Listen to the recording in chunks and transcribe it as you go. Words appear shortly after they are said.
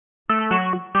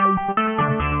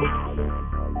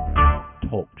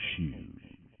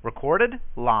Recorded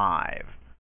live.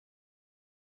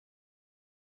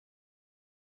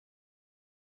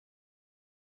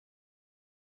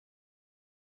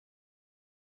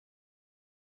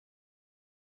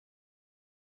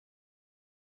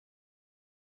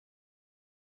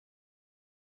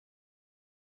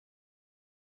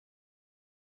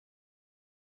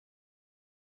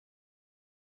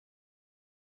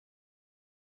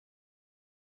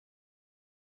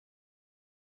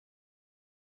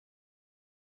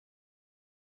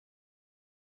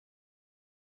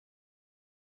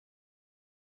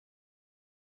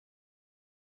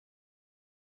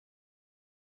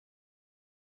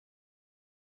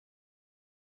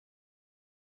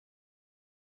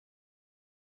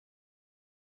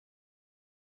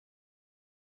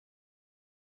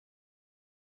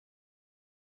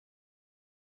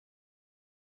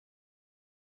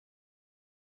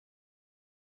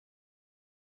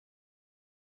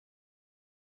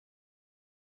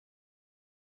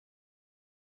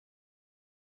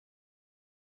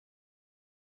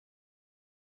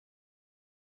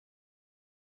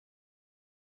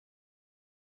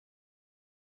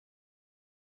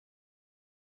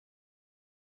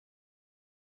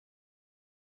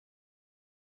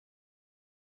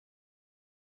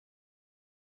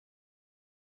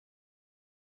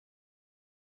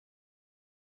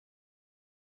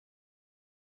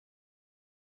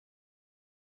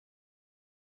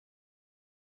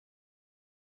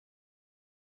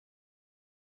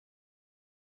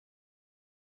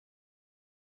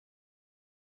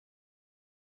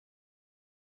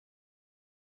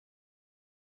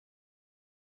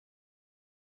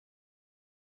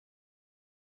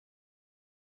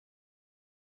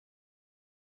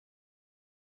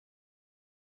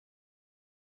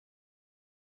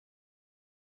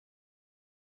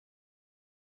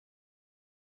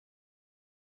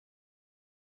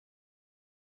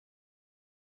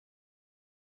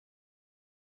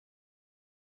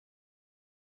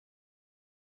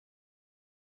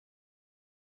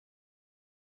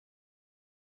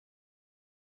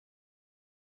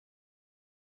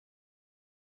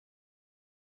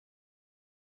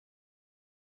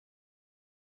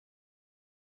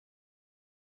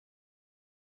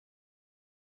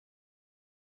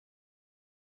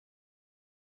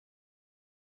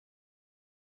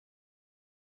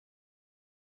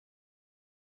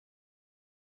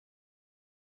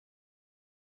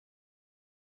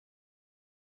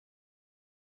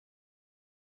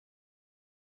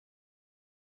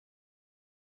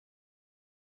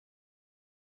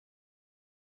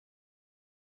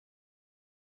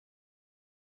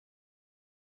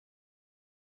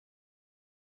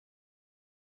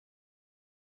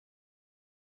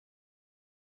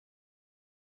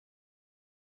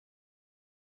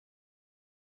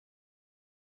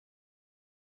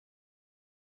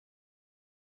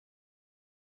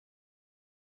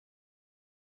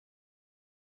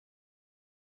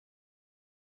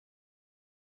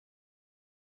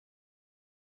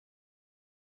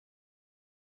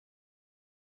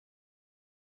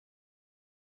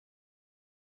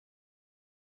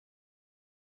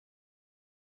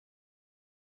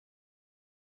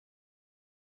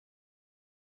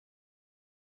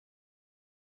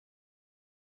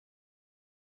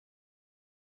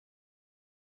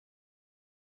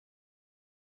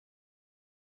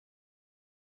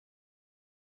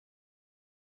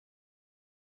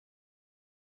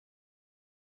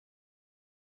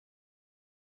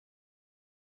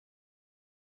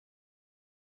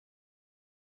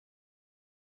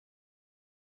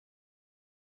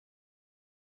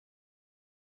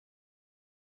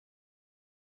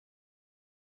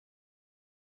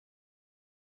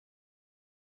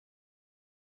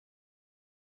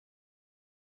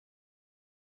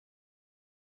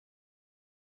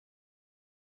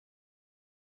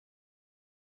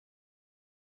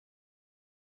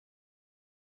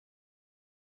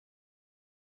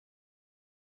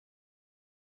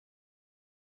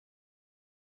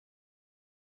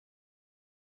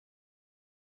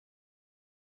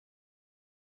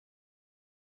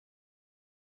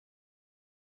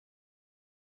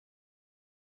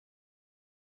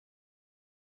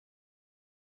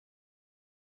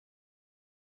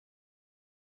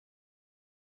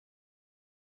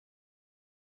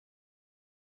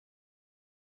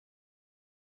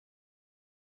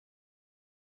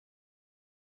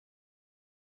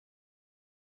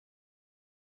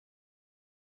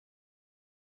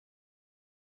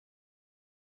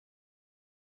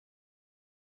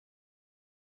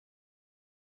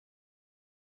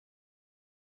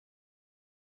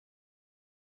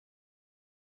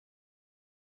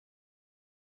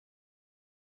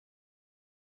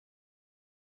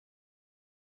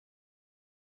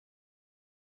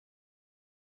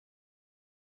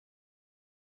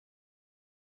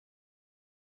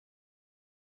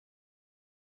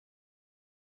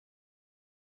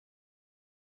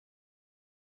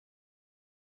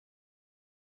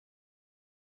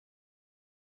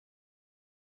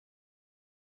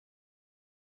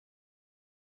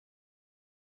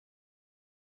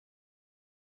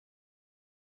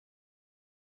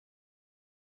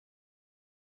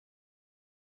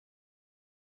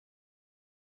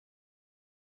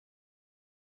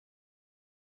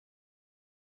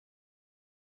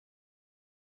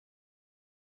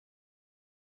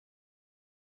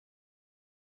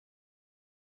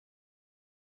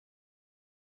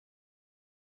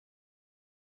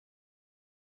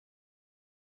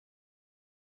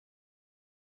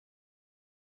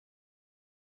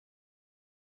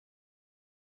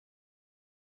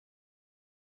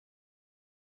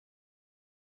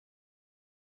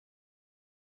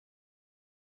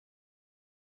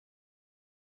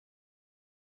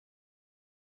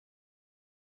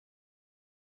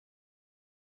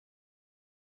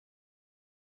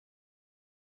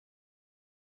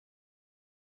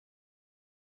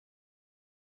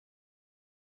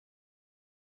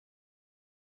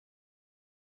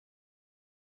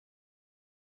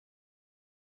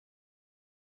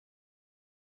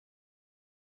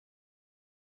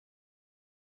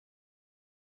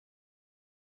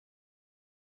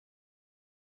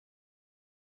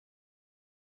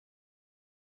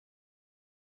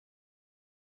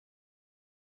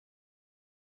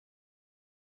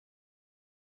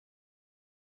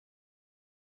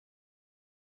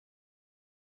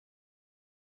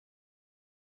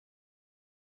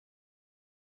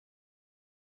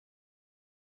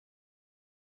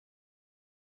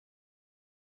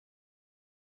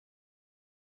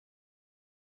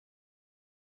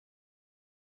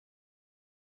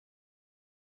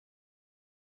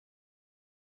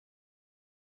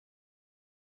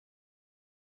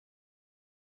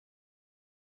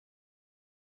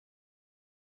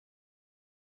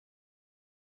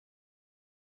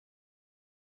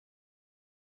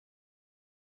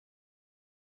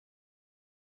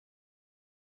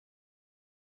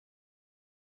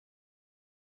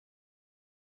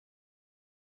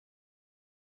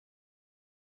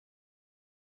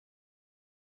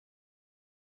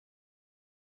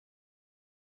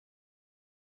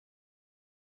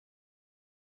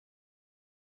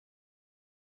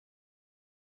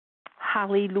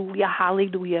 Hallelujah,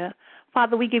 hallelujah.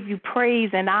 Father, we give you praise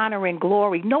and honor and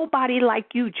glory. Nobody like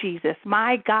you, Jesus.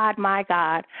 My God, my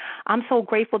God. I'm so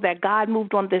grateful that God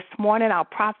moved on this morning. Our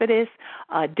prophetess,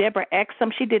 Deborah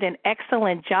Exum, she did an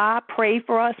excellent job. Prayed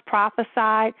for us,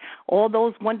 prophesied, all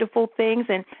those wonderful things,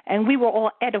 and we were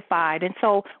all edified. And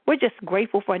so we're just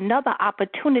grateful for another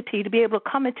opportunity to be able to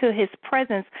come into his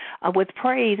presence with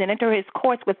praise and enter his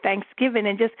courts with thanksgiving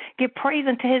and just give praise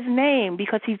unto his name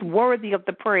because he's worthy of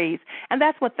the praise. And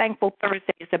that's what Thankful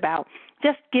Thursday is about.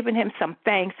 Just giving him some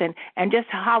thanks and just,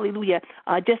 hallelujah,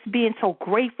 just being so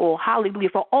grateful, hallelujah,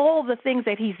 for all the things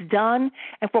that he's done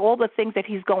and for all the things that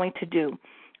he's going to do.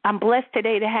 I'm blessed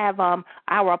today to have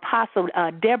our apostle,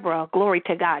 Deborah, glory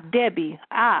to God, Debbie,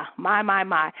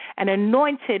 my, an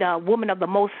anointed woman of the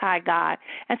Most High God.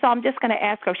 And so I'm just going to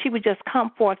ask her if she would just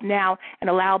come forth now and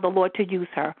allow the Lord to use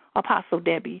her. Apostle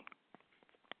Debbie.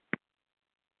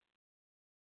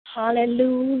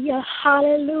 Hallelujah,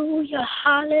 hallelujah,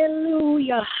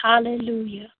 hallelujah,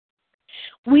 hallelujah.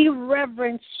 We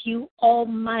reverence you,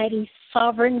 Almighty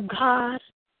Sovereign God.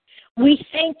 We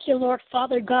thank you, Lord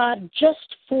Father God,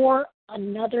 just for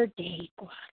another day, God.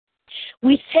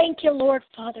 We thank you, Lord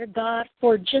Father God,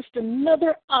 for just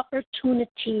another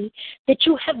opportunity that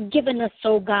you have given us,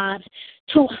 oh God,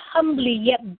 to humbly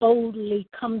yet boldly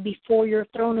come before your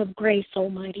throne of grace,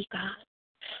 Almighty God.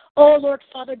 Oh, Lord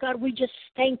Father God, we just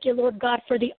thank you, Lord God,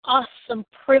 for the awesome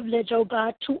privilege, oh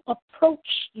God, to approach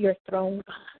your throne,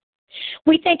 God.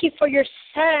 We thank you for your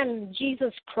Son,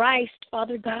 Jesus Christ,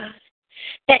 Father God,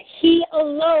 that he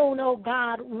alone, oh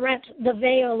God, rent the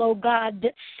veil, oh God,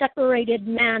 that separated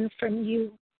man from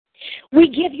you. We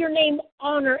give your name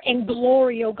honor and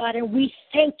glory, oh God, and we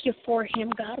thank you for him,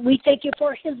 God. We thank you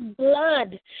for his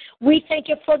blood. We thank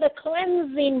you for the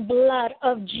cleansing blood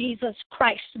of Jesus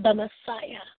Christ, the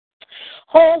Messiah.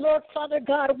 Oh, Lord Father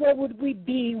God, where would we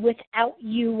be without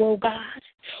you, oh God?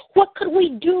 What could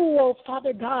we do, oh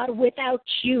Father God, without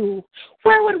you?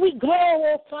 Where would we go,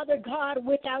 oh Father God,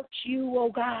 without you, oh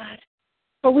God?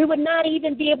 For we would not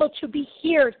even be able to be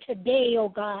here today, oh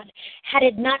God, had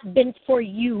it not been for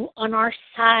you on our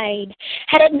side.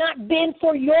 Had it not been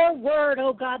for your word,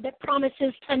 oh God, that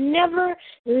promises to never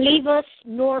leave us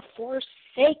nor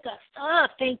forsake us.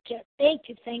 Thank you, thank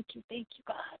you, thank you, thank you,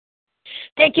 God.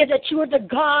 Thank you that you are the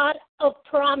God of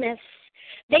promise,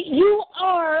 that you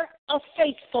are a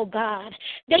faithful God,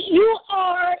 that you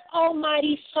are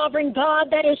Almighty Sovereign God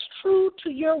that is true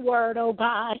to your word, oh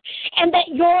God, and that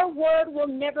your word will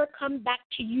never come back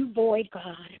to you void,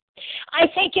 God. I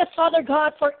thank you, Father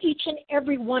God, for each and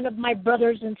every one of my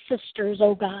brothers and sisters,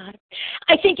 oh God.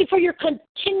 I thank you for your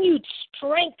continued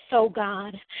strength, oh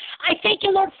God. I thank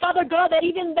you, Lord Father God, that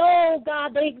even though,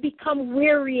 God, they become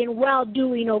weary and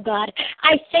well-doing, oh God,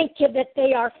 I thank you that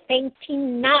they are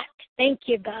fainting not. Thank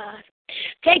you, God.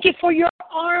 Thank you for your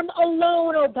arm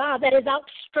alone, oh God, that is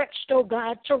outstretched, oh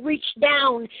God, to reach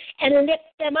down and lift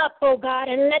them up, oh God,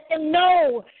 and let them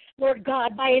know, Lord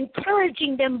God, by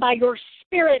encouraging them by your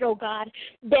Spirit, oh God,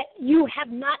 that you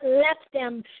have not left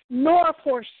them nor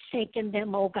forsaken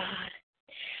them, oh God.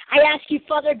 I ask you,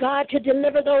 Father God, to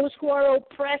deliver those who are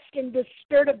oppressed in the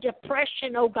spirit of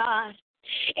depression, oh God.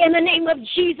 In the name of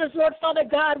Jesus, Lord Father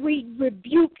God, we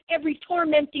rebuke every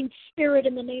tormenting spirit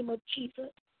in the name of Jesus.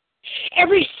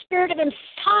 Every spirit of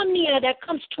insomnia that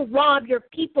comes to rob your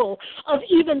people of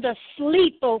even the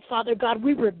sleep, oh Father God,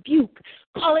 we rebuke.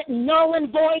 Call it null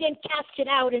and void and cast it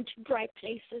out into dry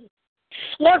places.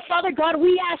 Lord Father God,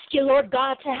 we ask you, Lord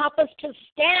God, to help us to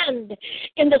stand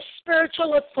in the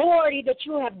spiritual authority that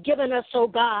you have given us, oh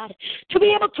God, to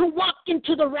be able to walk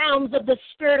into the realms of the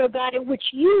Spirit, oh God, in which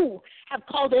you have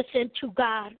called us into,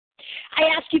 God. I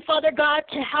ask you, Father God,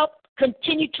 to help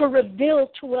continue to reveal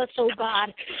to us, oh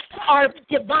God, our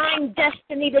divine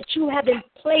destiny that you have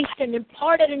placed and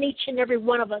imparted in each and every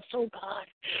one of us, oh God.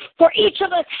 For each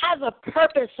of us has a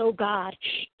purpose, oh God.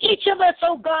 Each of us,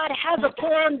 oh God, has a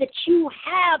plan that you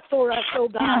have for us, oh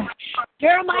God.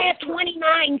 Jeremiah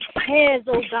 29 says,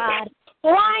 oh God,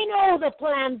 for I know the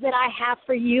plans that I have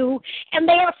for you, and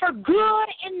they are for good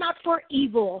and not for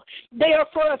evil. They are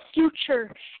for a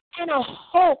future and a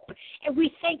hope. And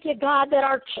we thank you, God, that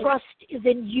our trust is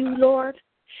in you, Lord.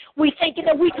 We thank you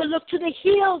that we can look to the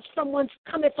hills from whence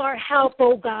cometh our help,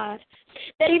 oh God.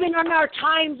 That even in our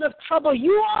times of trouble,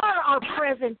 you are our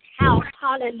present help.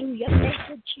 Hallelujah.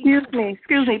 Thank you, Jesus.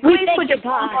 Excuse me. We thank you,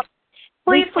 God.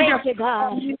 We thank you,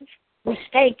 God. We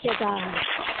thank you, God.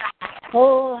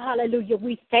 Oh, hallelujah.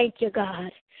 We thank you,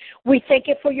 God. We thank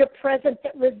you for your presence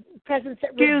that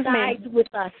resides with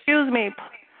us. Excuse me.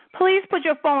 Please put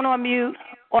your phone on mute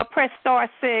or press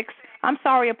 *6. I'm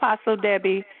sorry, Apostle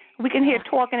Debbie. We can hear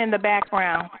talking in the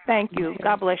background. Thank you.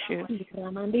 God bless you.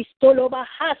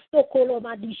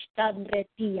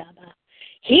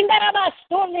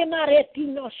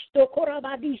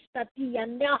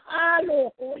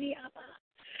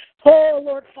 Oh,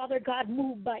 Lord Father God,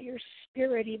 move by your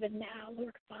Spirit even now,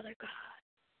 Lord Father God.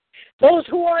 Those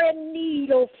who are in need,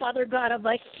 oh Father God, of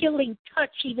a healing touch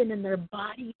even in their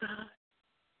body, God.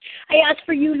 I ask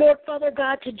for you, Lord Father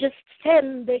God, to just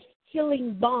send the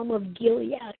healing balm of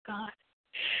Gilead, God.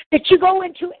 That you go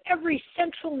into every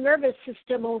central nervous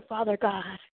system, oh Father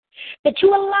God. That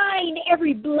you align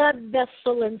every blood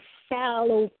vessel and cell,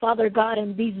 oh Father God,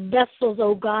 and these vessels,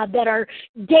 oh God, that are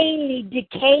daily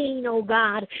decaying, oh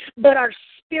God, but our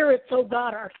spirits, oh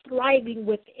God, are thriving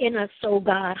within us, oh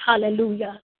God.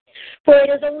 Hallelujah. For it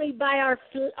is only by our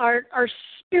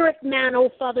spirit man, oh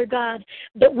Father God,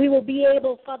 that we will be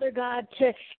able, Father God,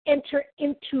 to enter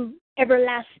into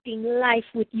everlasting life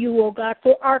with you, oh God.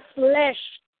 For our flesh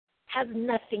has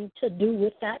nothing to do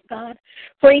with that, God.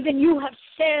 For even you have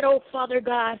said, oh Father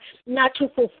God, not to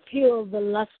fulfill the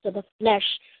lust of the flesh.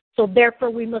 So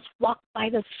therefore we must walk by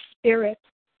the Spirit.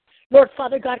 Lord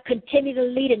Father God, continue to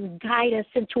lead and guide us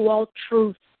into all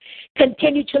truth.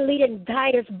 Continue to lead and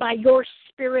guide us by your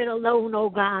Spirit alone, oh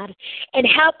God. And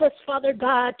help us, Father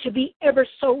God, to be ever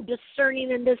so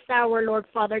discerning in this hour, Lord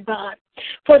Father God.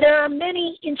 For there are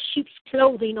many in sheep's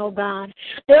clothing, oh God.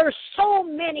 There are so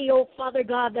many, oh Father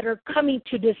God, that are coming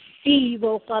to deceive,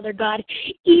 oh Father God,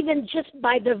 even just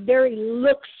by the very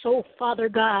looks, oh Father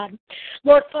God.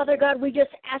 Lord Father God, we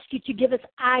just ask you to give us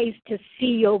eyes to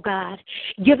see, oh God.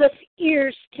 Give us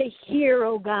ears to hear,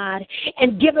 oh God.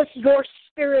 And give us your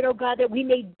Spirit, oh God, that we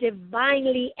may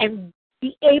divinely and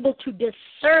be able to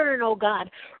discern, oh God,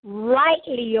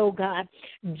 rightly, oh God,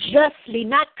 justly,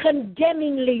 not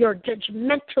condemningly or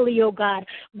judgmentally, oh God,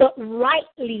 but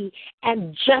rightly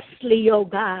and justly, oh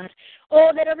God.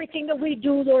 Oh, that everything that we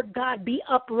do, Lord God, be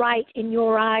upright in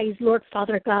your eyes, Lord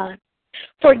Father God.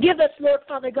 Forgive us, Lord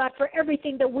Father God, for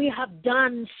everything that we have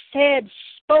done, said,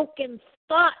 spoken,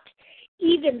 thought,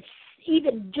 even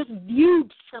just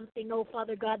viewed something, oh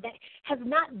Father God, that has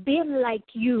not been like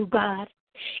you, God.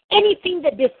 Anything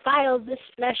that defiles this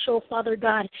flesh, oh Father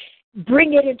God,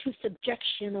 bring it into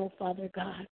subjection, oh Father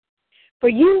God. For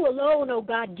you alone, oh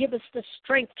God, give us the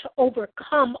strength to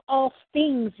overcome all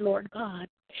things, Lord God.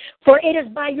 For it is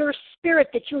by your Spirit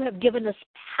that you have given us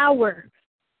power.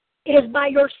 It is by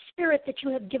your Spirit that you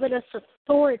have given us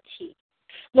authority.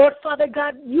 Lord Father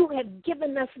God, you have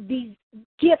given us these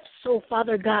gifts, oh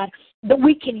Father God, that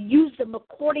we can use them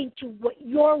according to what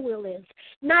your will is,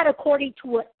 not according to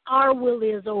what our will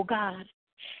is, oh God.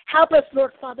 Help us,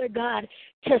 Lord Father God,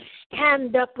 to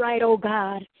stand upright, oh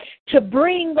God, to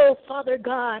bring, oh Father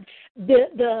God,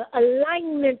 the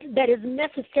alignment that is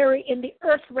necessary in the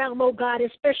earth realm, oh God,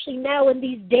 especially now in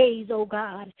these days, oh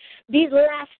God. These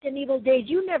last and evil days,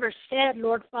 you never said,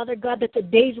 Lord Father God, that the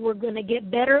days were going to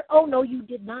get better. Oh, no, you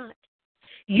did not.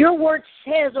 Your word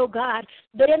says, oh God,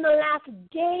 that in the last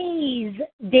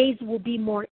days will be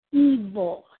more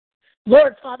evil.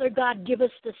 Lord Father God, give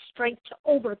us the strength to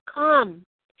overcome.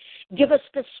 Give us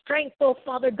the strength, oh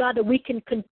Father God, that we can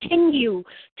continue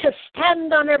to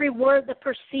stand on every word that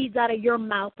proceeds out of your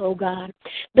mouth, oh God.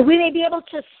 That we may be able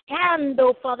to stand,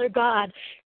 oh Father God,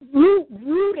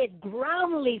 rooted,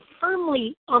 groundly,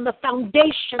 firmly on the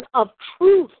foundation of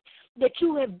truth that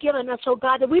you have given us, oh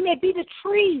God. That we may be the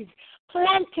trees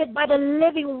planted by the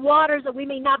living waters, that we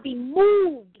may not be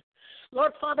moved.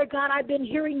 Lord Father God, I've been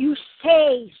hearing you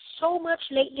say so much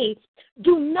lately,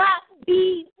 do not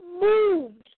be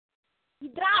moved. Do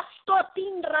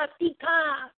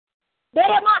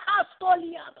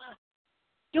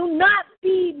not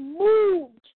be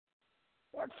moved.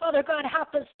 Lord Father God,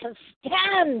 help us to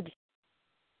stand,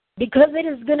 because it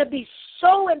is going to be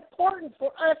so important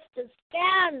for us to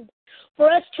stand,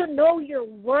 for us to know your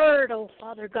word, oh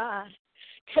Father God,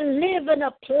 to live and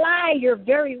apply your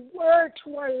very word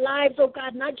to our lives, oh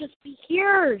God, not just be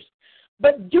hearers,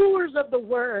 but doers of the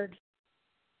word.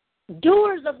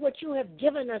 Doers of what you have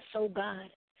given us, oh God,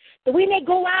 that we may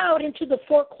go out into the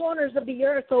four corners of the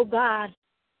earth, oh God,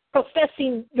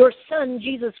 professing your Son,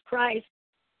 Jesus Christ,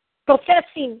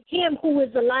 professing him who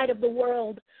is the light of the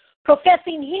world,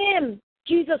 professing him,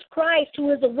 Jesus Christ, who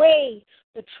is the way,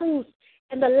 the truth,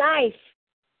 and the life,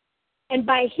 and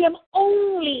by him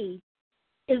only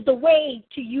is the way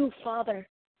to you, Father.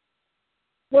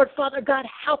 Lord Father God,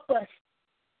 help us.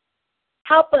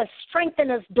 Help us,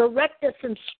 strengthen us, direct us,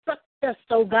 instruct us,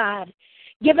 oh God.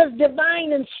 Give us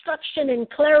divine instruction and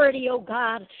clarity, oh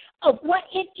God, of what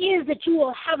it is that you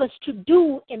will have us to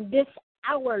do in this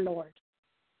hour, Lord.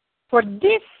 For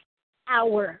this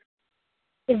hour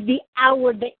is the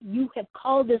hour that you have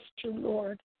called us to,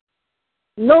 Lord.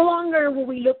 No longer will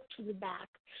we look to the back.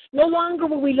 No longer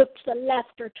will we look to the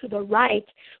left or to the right.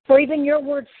 For even your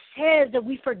word says that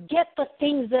we forget the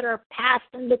things that are past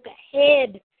and look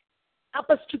ahead. Help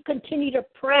us to continue to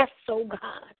press, oh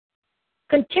God.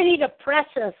 Continue to press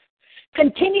us.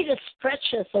 Continue to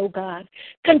stretch us, oh God.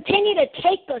 Continue to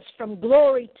take us from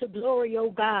glory to glory, oh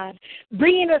God.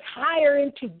 Bringing us higher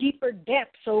into deeper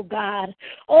depths, oh God.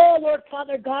 Oh, Lord,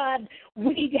 Father God,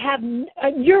 we have,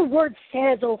 your word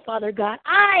says, oh Father God,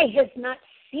 eye has not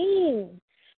seen,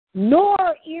 nor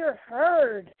ear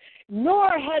heard, nor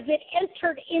has it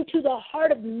entered into the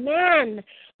heart of man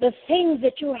the things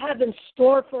that you have in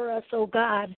store for us, oh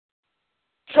God.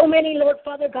 So many, Lord,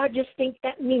 Father God, just think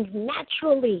that means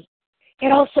naturally.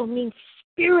 It also means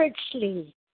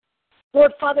spiritually.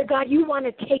 Lord, Father God, you want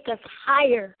to take us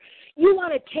higher. You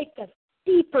want to take us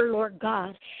deeper, Lord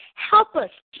God. Help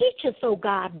us, teach us, oh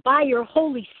God, by your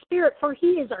Holy Spirit, for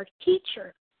he is our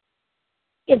teacher.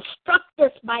 Instruct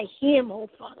us by him, oh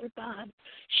Father God.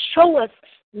 Show us,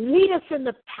 lead us in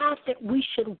the path that we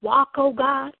should walk, oh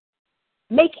God.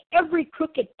 Make every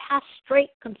crooked path straight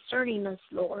concerning us,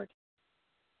 Lord.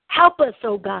 Help us,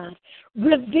 oh God.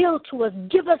 Reveal to us.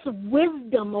 Give us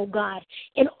wisdom, oh God.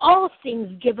 In all things,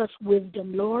 give us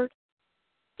wisdom, Lord.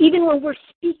 Even when we're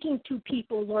speaking to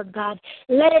people, Lord God,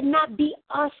 let it not be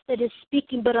us that is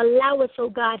speaking, but allow us, oh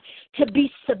God, to be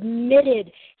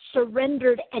submitted,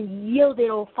 surrendered, and yielded,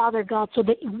 oh Father God, so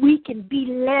that we can be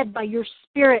led by your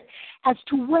Spirit as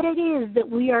to what it is that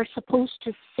we are supposed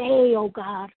to say, oh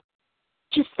God.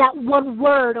 Just that one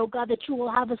word, oh God, that you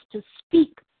will have us to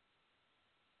speak.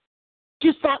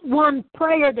 Just that one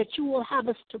prayer that you will have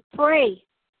us to pray.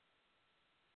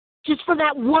 Just for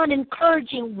that one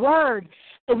encouraging word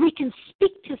that we can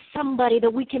speak to somebody,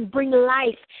 that we can bring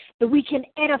life, that we can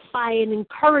edify and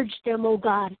encourage them, oh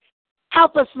God.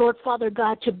 Help us, Lord Father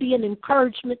God, to be an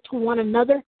encouragement to one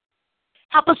another.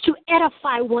 Help us to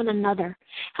edify one another.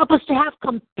 Help us to have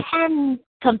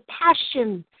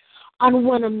compassion on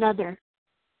one another.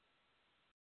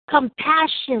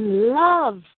 Compassion,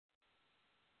 love.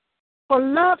 For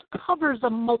love covers a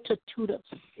multitude of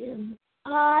sins.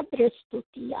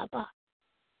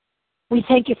 We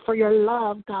thank you for your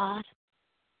love, God.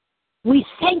 We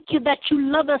thank you that you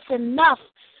love us enough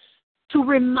to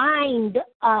remind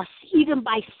us, even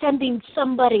by sending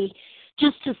somebody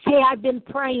just to say, I've been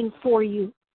praying for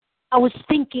you. I was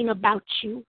thinking about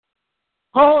you.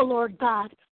 Oh, Lord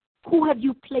God, who have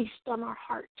you placed on our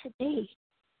heart today?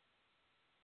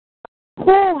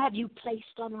 Who have you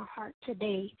placed on our heart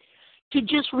today to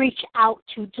just reach out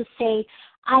to say,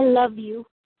 I love you.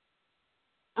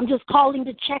 I'm just calling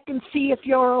to check and see if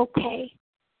you're okay.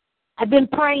 I've been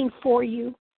praying for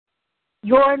you.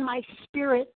 You're in my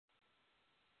spirit.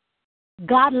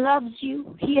 God loves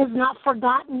you. He has not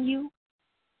forgotten you.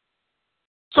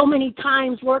 So many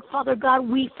times, Lord Father God,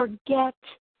 we forget.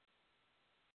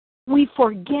 We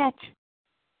forget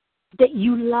that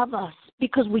you love us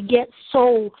because we get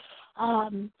so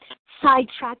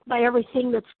sidetracked by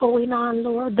everything that's going on,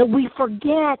 Lord, that we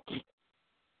forget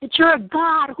that you're a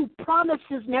God who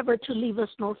promises never to leave us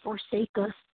nor forsake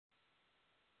us.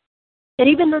 That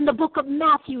even in the book of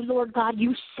Matthew, Lord God,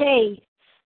 you say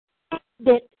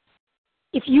that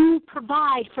if you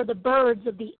provide for the birds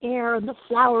of the air and the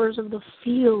flowers of the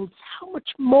fields, how much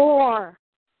more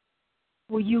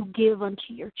will you give unto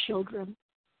your children?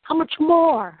 How much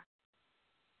more?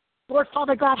 Lord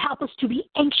Father God, help us to be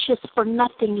anxious for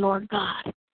nothing, Lord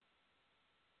God.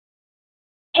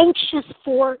 Anxious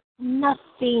for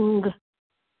nothing,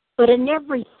 but in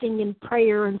everything in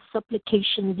prayer and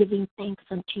supplication, giving thanks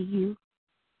unto you.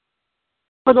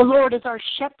 For the Lord is our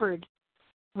shepherd,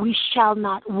 we shall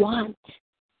not want.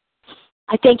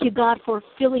 I thank you, God, for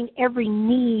filling every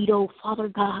need, oh Father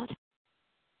God.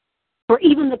 For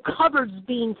even the cupboards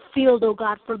being filled, oh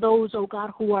God, for those, oh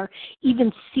God, who are even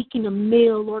seeking a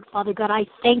meal, Lord Father God. I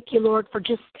thank you, Lord, for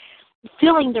just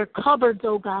filling their cupboards,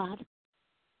 oh God.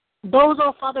 Those,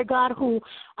 oh Father God, who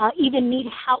even need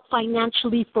help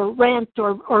financially for rent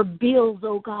or bills,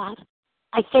 oh God.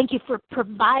 I thank you for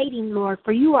providing, Lord,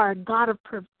 for you are a God of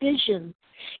provision.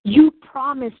 You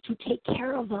promise to take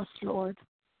care of us, Lord.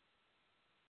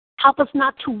 Help us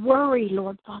not to worry,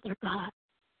 Lord Father God.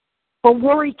 For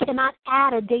worry cannot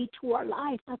add a day to our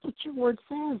life. That's what your word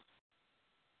says.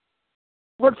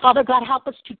 Lord Father God, help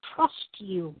us to trust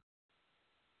you.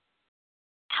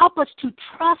 Help us to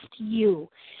trust you.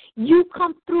 You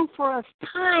come through for us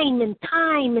time and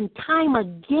time and time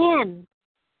again.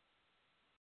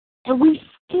 And we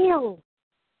still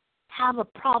have a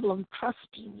problem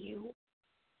trusting you.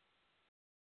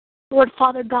 Lord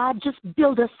Father God, just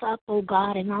build us up, oh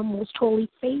God, in our most holy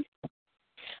faith.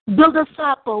 Build us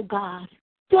up, oh God.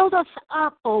 Build us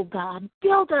up, oh God.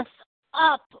 Build us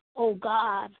up, oh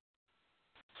God.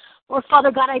 Lord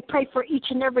Father God, I pray for each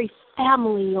and every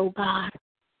family, oh God.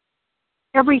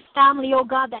 Every family, oh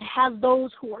God, that has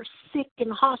those who are sick in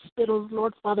hospitals,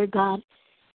 Lord Father God.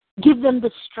 Give them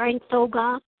the strength, oh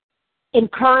God.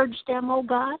 Encourage them, oh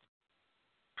God.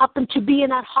 Help them to be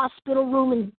in that hospital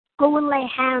room and go and lay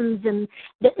hands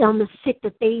on the sick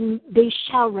that they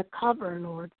shall recover,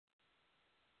 Lord.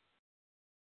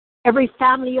 Every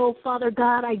family, oh Father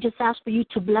God, I just ask for you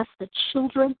to bless the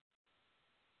children.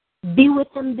 Be with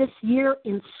them this year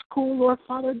in school, Lord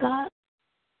Father God.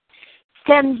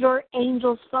 Send your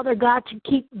angels, Father God, to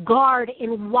keep guard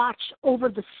and watch over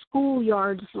the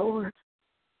schoolyards, Lord.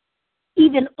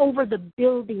 Even over the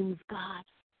buildings, God.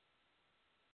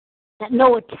 That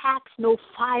no attacks, no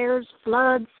fires,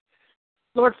 floods,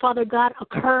 Lord Father God,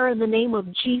 occur in the name of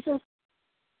Jesus.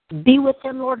 Be with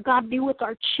them, Lord God. Be with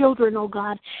our children, oh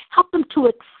God. Help them to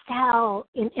excel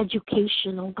in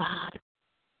education, oh God.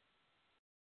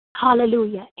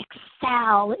 Hallelujah.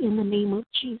 Excel in the name of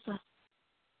Jesus.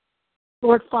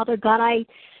 Lord Father God, I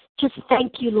just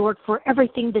thank you, Lord, for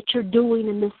everything that you're doing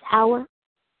in this hour.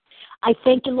 I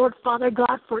thank you, Lord Father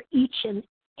God, for each and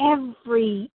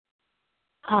every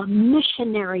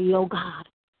missionary, oh God.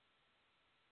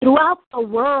 Throughout the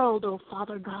world, oh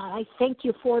Father God, I thank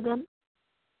you for them.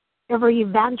 Every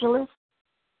evangelist,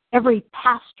 every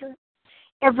pastor,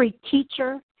 every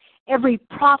teacher, every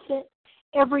prophet,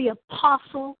 every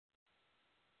apostle,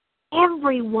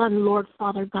 everyone, Lord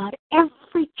Father God,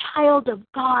 every child of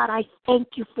God, I thank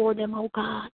you for them, oh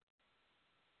God.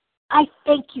 I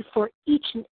thank you for each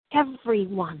and every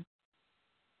one.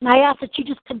 And I ask that you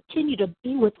just continue to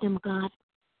be with them, God.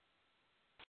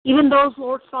 Even those,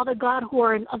 Lord Father God, who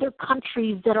are in other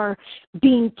countries that are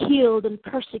being killed and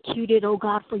persecuted, oh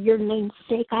God, for your name's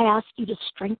sake, I ask you to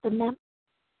strengthen them.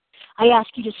 I ask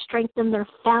you to strengthen their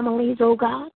families, oh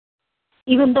God.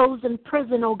 Even those in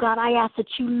prison, oh God, I ask that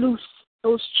you loose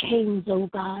those chains, oh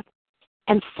God,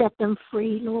 and set them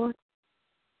free, Lord.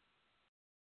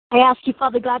 I ask you,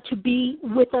 Father God, to be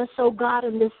with us, oh God,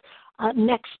 in this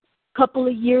next couple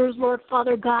of years, Lord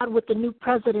Father God, with the new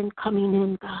president coming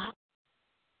in, God.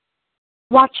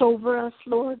 Watch over us,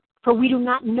 Lord, for we do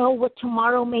not know what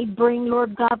tomorrow may bring,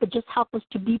 Lord God, but just help us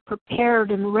to be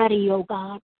prepared and ready, oh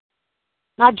God.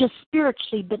 Not just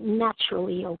spiritually, but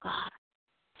naturally, oh God.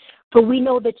 For we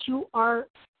know that you are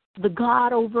the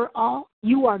God over all.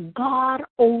 You are God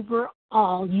over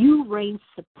all. You reign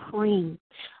supreme.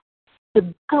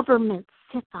 The government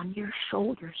sits on your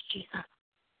shoulders, Jesus.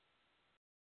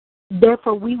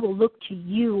 Therefore, we will look to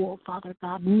you, O Father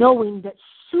God, knowing that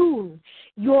soon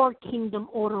your kingdom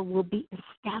order will be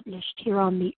established here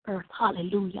on the earth.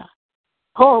 Hallelujah.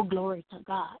 Oh, glory to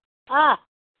God.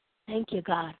 Thank you,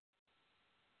 God.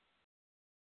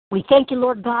 We thank you,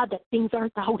 Lord God, that things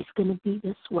aren't always going to be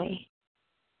this way.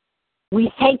 We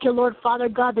thank you, Lord Father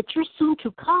God, that you're soon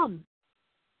to come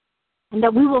and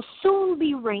that we will soon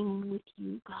be reigning with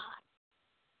you, God.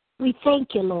 We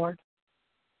thank you, Lord.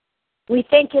 We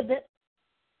thank you that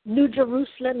New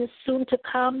Jerusalem is soon to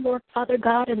come, Lord Father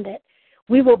God, and that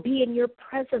we will be in your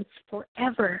presence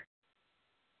forever.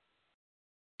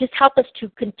 Just help us to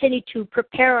continue to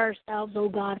prepare ourselves, oh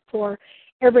God, for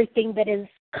everything that is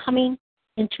coming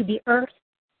into the earth.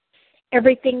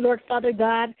 Everything, Lord Father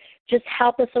God, just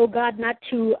help us, oh God, not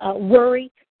to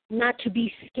worry, not to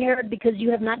be scared, because you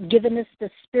have not given us the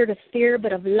spirit of fear,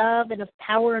 but of love and of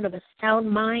power and of a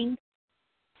sound mind.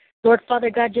 Lord Father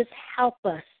God, just help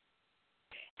us.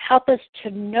 Help us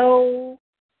to know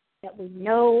that we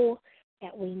know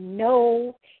that we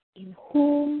know in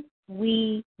whom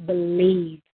we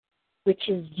believe, which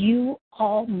is you,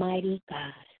 Almighty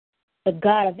God, the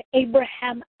God of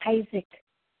Abraham, Isaac,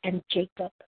 and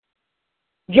Jacob.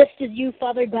 Just as you,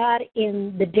 Father God,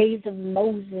 in the days of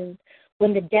Moses,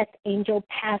 when the death angel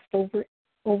passed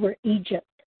over Egypt,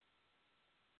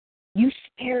 you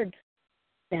spared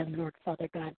them, Lord Father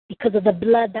God, because of the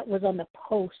blood that was on the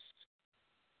post.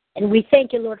 And we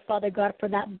thank you, Lord Father God, for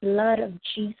that blood of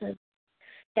Jesus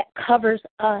that covers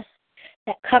us,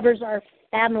 that covers our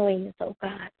families, oh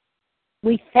God.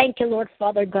 We thank you, Lord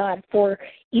Father God, for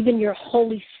even your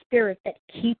Holy Spirit that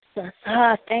keeps us.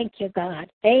 Thank you, God.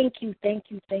 Thank you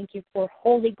for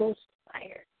Holy Ghost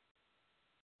fire,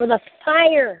 for the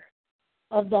fire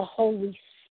of the Holy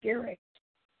Spirit.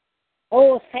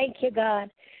 Oh, thank you, God,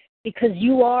 because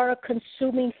you are a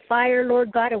consuming fire,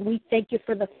 Lord God, and we thank you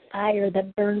for the fire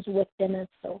that burns within us,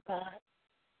 oh God.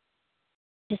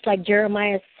 Just like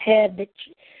Jeremiah said, that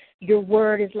your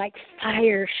word is like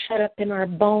fire shut up in our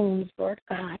bones, Lord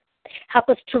God. Help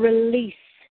us to release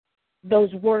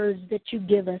those words that you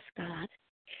give us, God.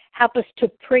 Help us to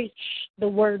preach the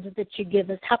words that you give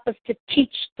us. Help us to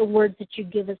teach the words that you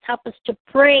give us. Help us to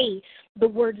pray the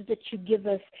words that you give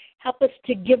us. Help us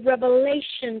to give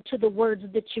revelation to the words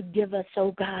that you give us,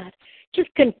 oh God.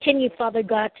 Just continue, Father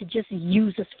God, to just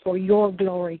use us for your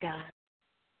glory, God.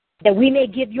 That we may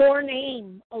give your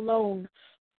name alone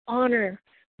honor,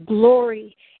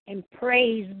 glory, and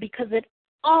praise, because it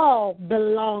all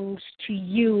belongs to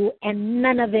you and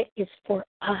none of it is for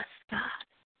us, God.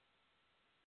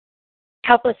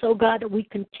 Help us, oh God, that we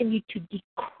continue to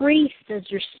decrease as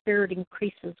your Spirit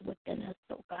increases within us,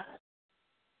 oh God.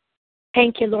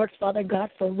 Thank you, Lord Father God,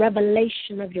 for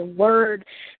revelation of your word.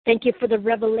 Thank you for the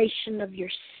revelation of your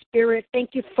Spirit.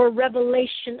 Thank you for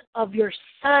revelation of your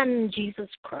Son, Jesus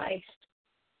Christ.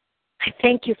 I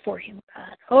thank you for him,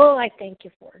 God. Oh, I thank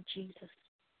you for Jesus.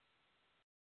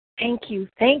 Thank you,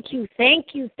 thank you, thank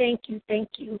you, thank you, thank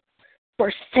you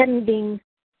for sending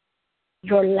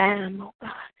your Lamb, oh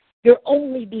God, your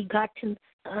only begotten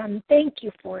Son. Thank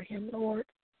you for him, Lord.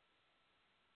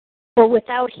 For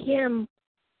without him,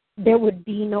 there would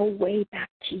be no way back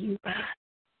to you, God.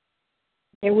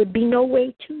 There would be no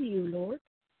way to you, Lord.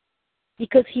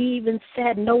 Because he even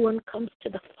said, no one comes to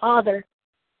the Father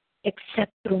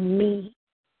except through me.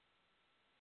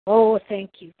 Oh,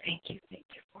 thank you, thank you, thank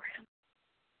you for him.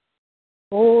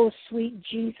 Oh, sweet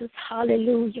Jesus,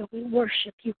 hallelujah. We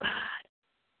worship you, God.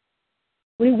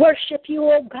 We worship you,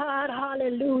 oh God,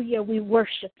 hallelujah. We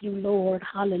worship you, Lord,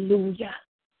 hallelujah.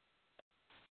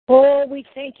 Oh, we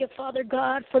thank you, Father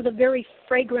God, for the very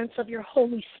fragrance of your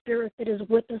Holy Spirit that is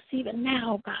with us even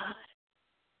now, God.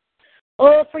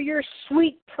 Oh, for your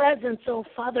sweet presence, oh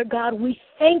Father God, we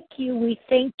thank you, we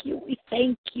thank you, we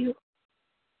thank you.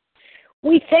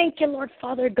 We thank you, Lord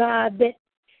Father God, that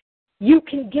you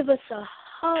can give us a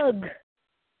hug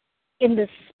in the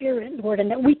Spirit, Lord, and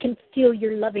that we can feel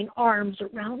your loving arms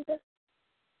around us.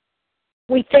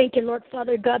 We thank you, Lord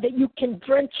Father God, that you can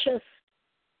drench us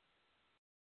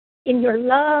in your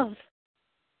love.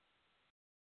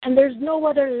 And there's no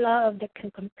other love that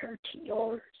can compare to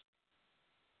yours.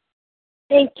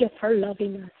 Thank you for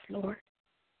loving us, Lord.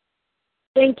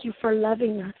 Thank you for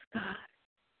loving us, God.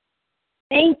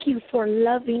 Thank you for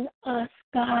loving us,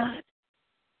 God.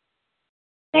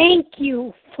 Thank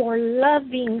you for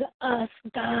loving us,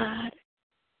 God.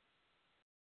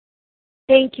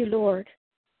 Thank you, Lord.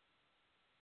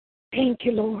 Thank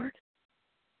you, Lord.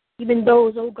 Even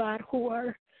those, oh God, who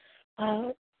are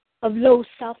of low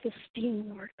self-esteem,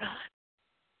 Lord God.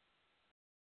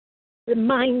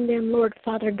 Remind them, Lord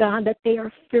Father God, that they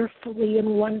are fearfully and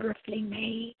wonderfully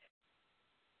made.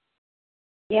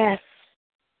 Yes.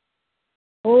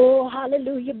 Oh,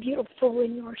 hallelujah, beautiful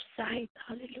in your sight.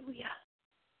 Hallelujah.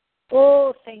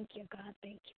 Oh, thank you, God.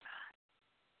 Thank you,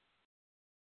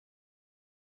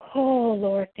 God. Oh,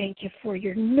 Lord, thank you for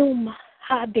your pneuma.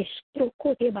 Oh,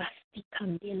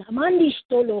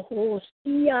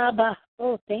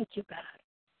 thank you, God.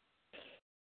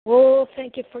 Oh,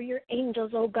 thank you for your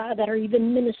angels, oh God, that are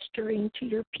even ministering to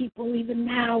your people even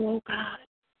now, oh God.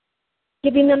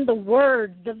 Giving them the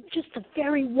words, just the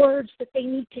very words that they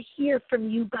need to hear from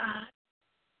you, God.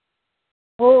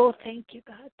 Oh, thank you,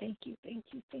 God. Thank you, thank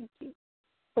you, thank you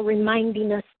for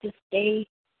reminding us this day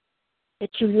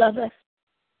that you love us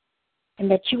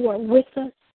and that you are with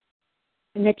us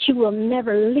and that you will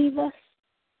never leave us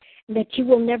and that you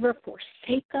will never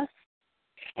forsake us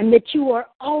and that you are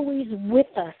always with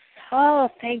us. Oh,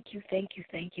 thank you, thank you,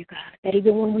 thank you, God. That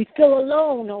even when we feel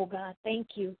alone, oh God,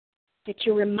 thank you that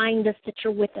you remind us that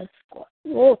you're with us, God.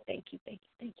 Oh, thank you, thank you,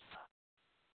 thank you, God.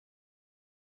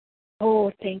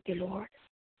 Oh, thank you, Lord.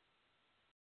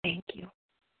 Thank you.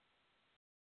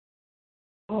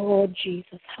 Oh,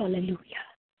 Jesus, hallelujah,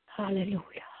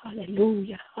 hallelujah,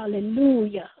 hallelujah,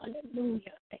 hallelujah,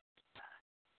 hallelujah. Thank you, God.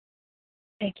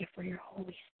 Thank you for your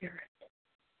Holy Spirit.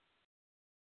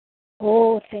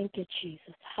 Oh, thank you,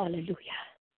 Jesus, hallelujah.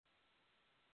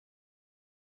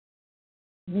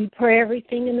 We pray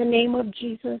everything in the name of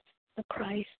Jesus the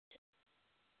Christ.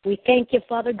 We thank you,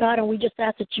 Father God, and we just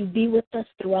ask that you be with us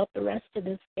throughout the rest of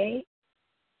this day.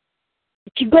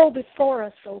 That you go before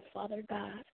us, oh Father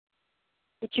God.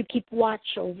 That you keep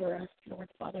watch over us, Lord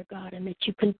Father God, and that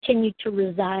you continue to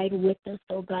reside with us,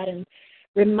 oh God, and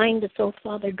remind us, oh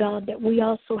Father God, that we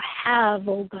also have,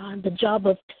 oh God, the job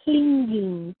of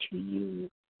clinging to you,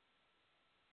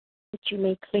 that you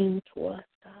may cling to us,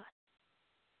 God.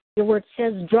 Your word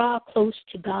says, draw close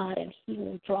to God, and he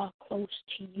will draw close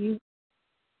to you.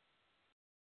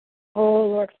 Oh,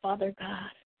 Lord Father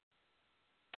God,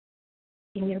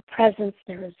 In your presence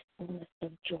there is fullness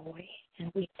of joy.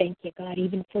 And we thank you, God,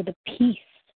 even for the peace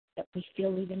that we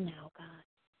feel even now, God.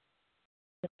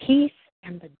 The peace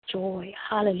and the joy.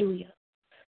 Hallelujah.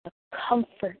 The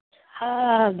comfort.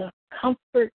 The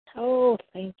comfort. Oh,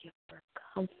 thank you for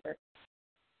comfort.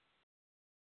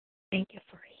 Thank you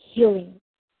for healing.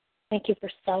 Thank you for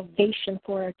salvation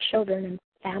for our children and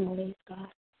families, God.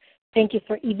 Thank you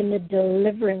for even the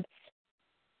deliverance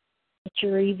that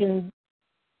you're even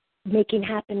making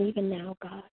happen even now,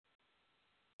 God.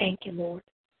 Thank you, Lord.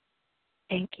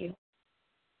 Thank you.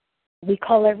 We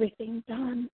call everything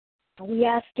done. We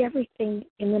ask everything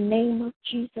in the name of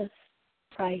Jesus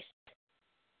Christ.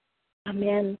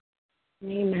 Amen.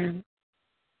 Amen.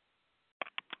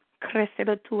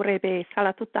 Crescere tu rebe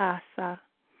salatutasa.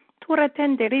 Tu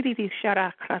retende riri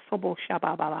shara krasobo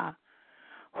shababa.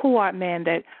 Who art man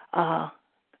that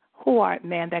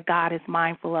God is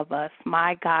mindful of us?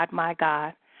 My God, my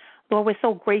God. Lord, we're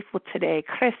so grateful today,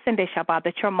 Crescende Shabbat,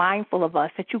 that you're mindful of us,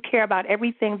 that you care about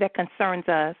everything that concerns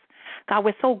us. God,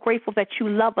 we're so grateful that you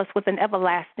love us with an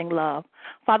everlasting love.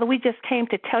 Father, we just came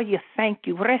to tell you thank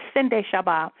you, Resende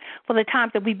Shabbat, for the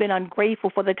times that we've been ungrateful,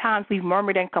 for the times we've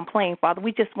murmured and complained. Father,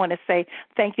 we just want to say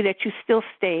thank you that you still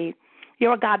stayed.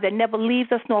 You're a God that never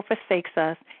leaves us nor forsakes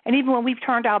us. And even when we've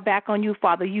turned our back on you,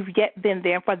 Father, you've yet been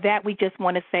there. And for that, we just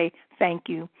want to say thank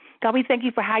you. God, we thank you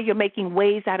for how you're making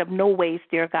ways out of no ways,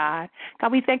 dear God.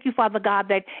 God, we thank you, Father God,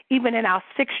 that even in our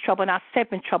sixth trouble and our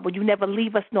seventh trouble, you never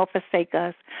leave us nor forsake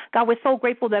us. God, we're so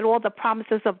grateful that all the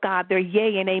promises of God, they're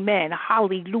yea and amen.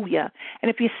 Hallelujah.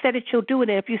 And if you said it, you'll do it.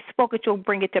 And if you spoke it, you'll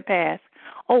bring it to pass.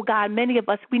 Oh, God, many of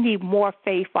us, we need more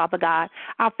faith, Father God.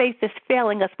 Our faith is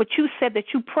failing us, but you said that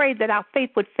you prayed that our faith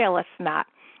would fail us not.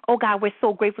 Oh, God, we're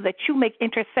so grateful that you make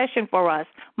intercession for us.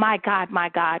 My God, my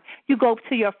God. You go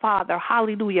to your Father,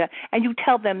 hallelujah, and you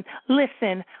tell them,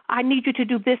 listen, I need you to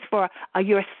do this for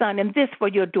your son and this for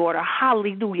your daughter,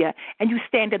 hallelujah, and you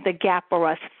stand in the gap for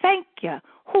us. Thank you.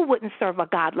 Who wouldn't serve a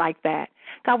God like that?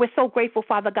 God, we're so grateful,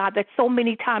 Father God, that so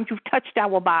many times you've touched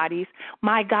our bodies.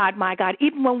 My God,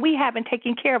 even when we haven't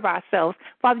taken care of ourselves,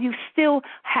 Father, you've still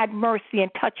had mercy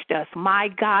and touched us. My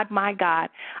God, my God.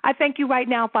 I thank you right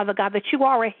now, Father God, that you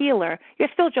are a healer. You're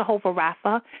still Jehovah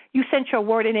Rapha. You sent your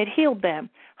word and it healed them.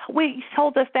 We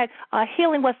told us that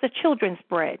healing was the children's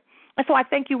bread. And so I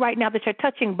thank you right now that you're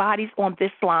touching bodies on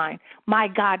this line. My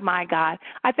God, my God.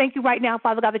 I thank you right now,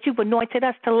 Father God, that you've anointed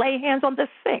us to lay hands on the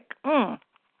sick.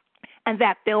 And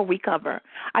that they'll recover.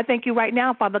 I thank you right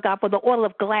now, Father God, for the oil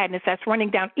of gladness that's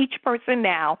running down each person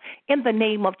now in the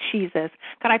name of Jesus.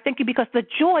 God, I thank you because the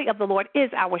joy of the Lord is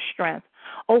our strength.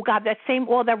 Oh, God, that same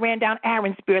oil that ran down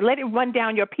Aaron's beard, let it run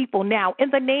down your people now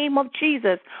in the name of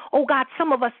Jesus. Oh, God,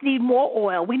 some of us need more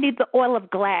oil. We need the oil of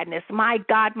gladness. My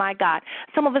God, my God.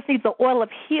 Some of us need the oil of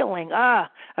healing, that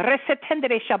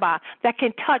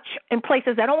can touch in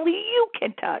places that only you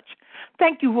can touch.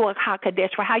 Thank you, Ruach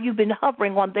HaKodesh, for how you've been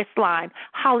hovering on this line.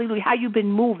 Hallelujah, how you've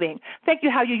been moving. Thank you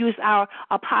how you use our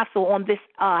apostle on this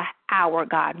hour,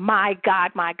 God. My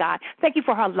God, my God. Thank you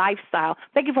for her lifestyle.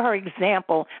 Thank you for her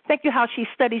example. Thank you how she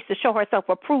studies to show herself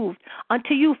approved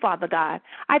unto you, Father God.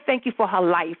 I thank you for her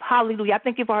life. Hallelujah. I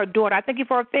thank you for her daughter. I thank you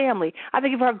for her family. I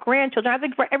thank you for her grandchildren. I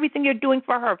thank you for everything you're doing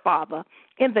for her, Father,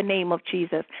 in the name of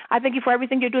Jesus. I thank you for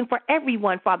everything you're doing for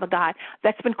everyone, Father God,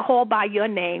 that's been called by your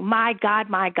name. My God,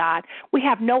 my God. We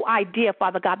have no idea,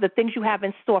 Father God, the things you have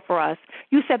in store for us.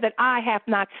 You said that eye have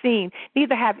not seen,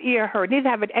 neither have ear heard, neither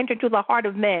have it entered into the heart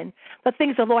of men, the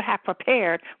things the Lord have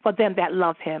prepared for them that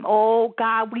love him. Oh,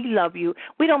 God, we love you.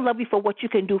 We don't love you for what you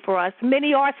can do for us.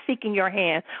 Many are seeking your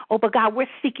hand. Oh, but God, we're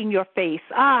seeking your face.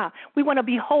 We want to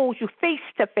behold you face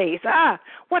to face.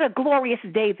 What a glorious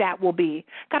day that will be.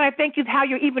 God, I thank you how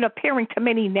you're even appearing to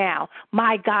many now.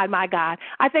 My God, my God.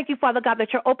 I thank you, Father God,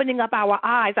 that you're opening up our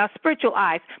eyes, our spiritual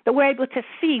eyes, that we're able to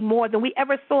see more than we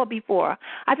ever saw before.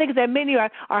 I think that many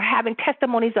are having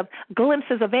testimonies of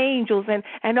glimpses of angels and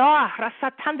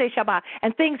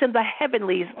things in the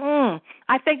heavenlies.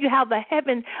 I thank you how the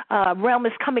heaven realm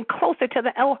is coming closer to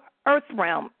the earth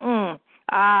realm.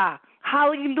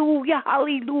 Hallelujah,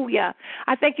 hallelujah.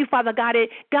 I thank you, Father God. It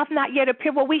doth not yet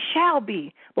appear what we shall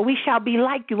be, but we shall be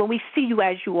like you when we see you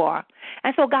as you are.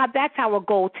 And so, God, that's our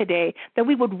goal today, that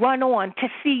we would run on to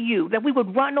see you, that we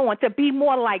would run on to be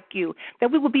more like you,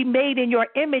 that we would be made in your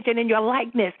image and in your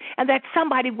likeness, and that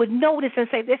somebody would notice and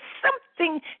say, there's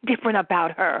something different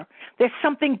about her. There's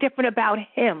something different about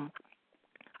him.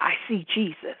 I see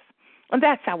Jesus. And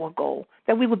that's our goal,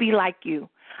 that we would be like you.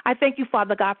 I thank you,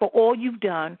 Father God, for all you've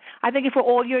done. I thank you for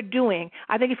all you're doing.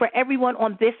 I thank you for everyone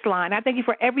on this line. I thank you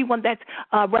for everyone that's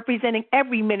representing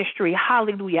every ministry,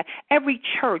 hallelujah, every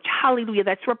church, hallelujah,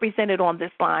 that's represented on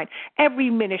this line, every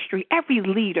ministry, every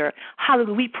leader,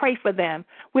 hallelujah. We pray for them.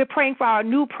 We're praying for our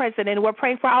new president. We're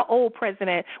praying for our old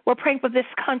president. We're praying for this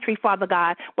country, Father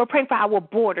God. We're praying for our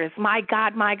borders, my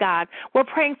God, my God. We're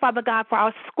praying, Father God, for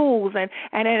our schools and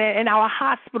our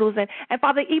hospitals, and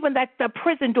Father, even that the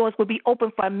prison doors will be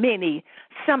open for many,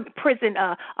 some prison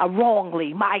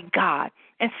wrongly, my God,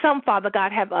 and some, Father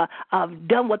God, have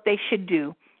done what they should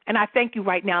do. And I thank you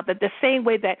right now that the same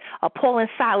way that Paul and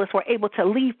Silas were able to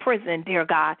leave prison, dear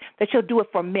God, that you'll do it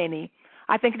for many.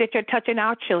 I thank you that you're touching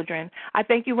our children. I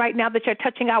thank you right now that you're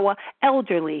touching our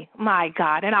elderly, my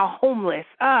God, and our homeless,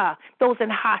 those in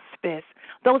hospice,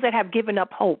 those that have given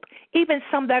up hope. Even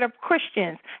some that are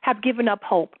Christians have given up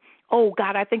hope. Oh,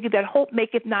 God, I thank you that hope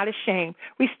maketh not ashamed.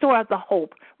 Restore the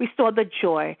hope. Restore the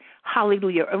joy.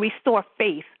 Hallelujah. And restore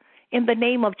faith. In the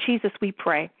name of Jesus we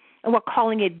pray. And we're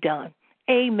calling it done.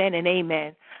 Amen and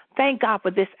amen. Thank God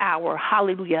for this hour,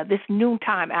 hallelujah, this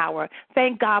noontime hour.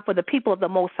 Thank God for the people of the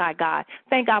Most High God.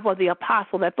 Thank God for the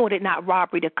apostle that thought it not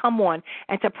robbery to come on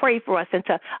and to pray for us and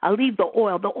to leave the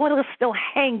oil. The oil is still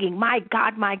hanging. My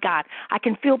God, my God. I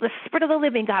can feel the Spirit of the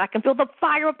living God. I can feel the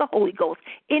fire of the Holy Ghost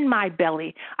in my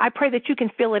belly. I pray that you can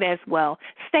feel it as well.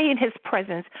 Stay in his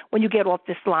presence when you get off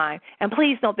this line. And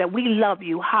please note that we love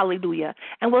you, hallelujah.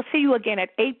 And we'll see you again at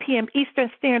 8 p.m. Eastern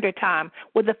Standard Time,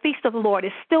 where the Feast of the Lord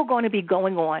is still going to be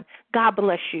going on. God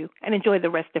bless you and enjoy the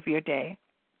rest of your day.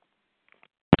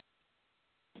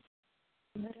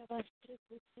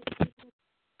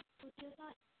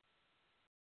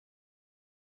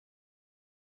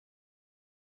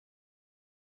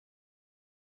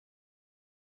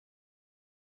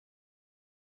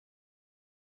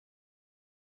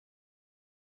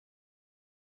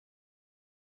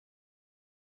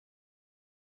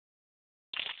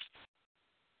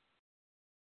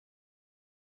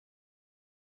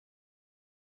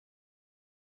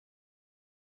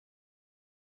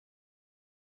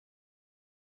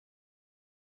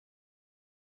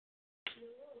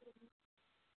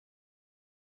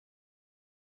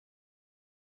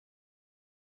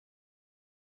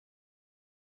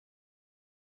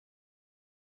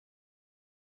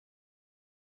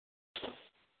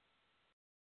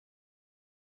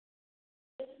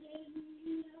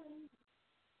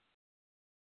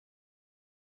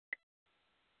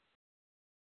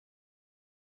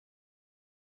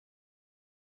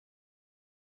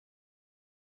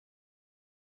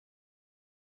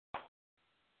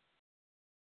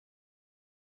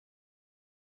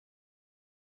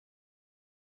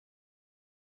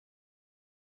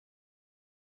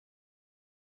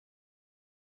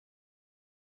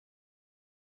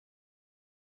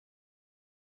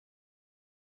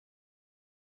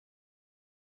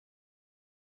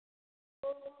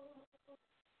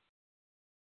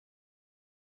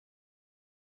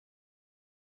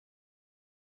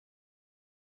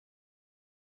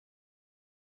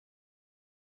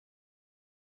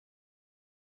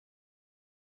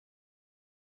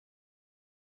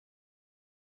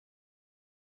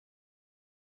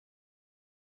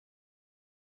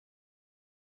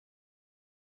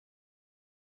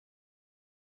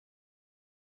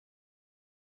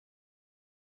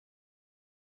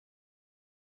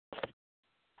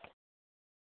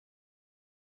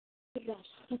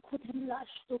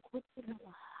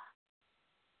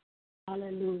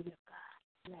 Hallelujah,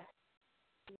 God. Yes.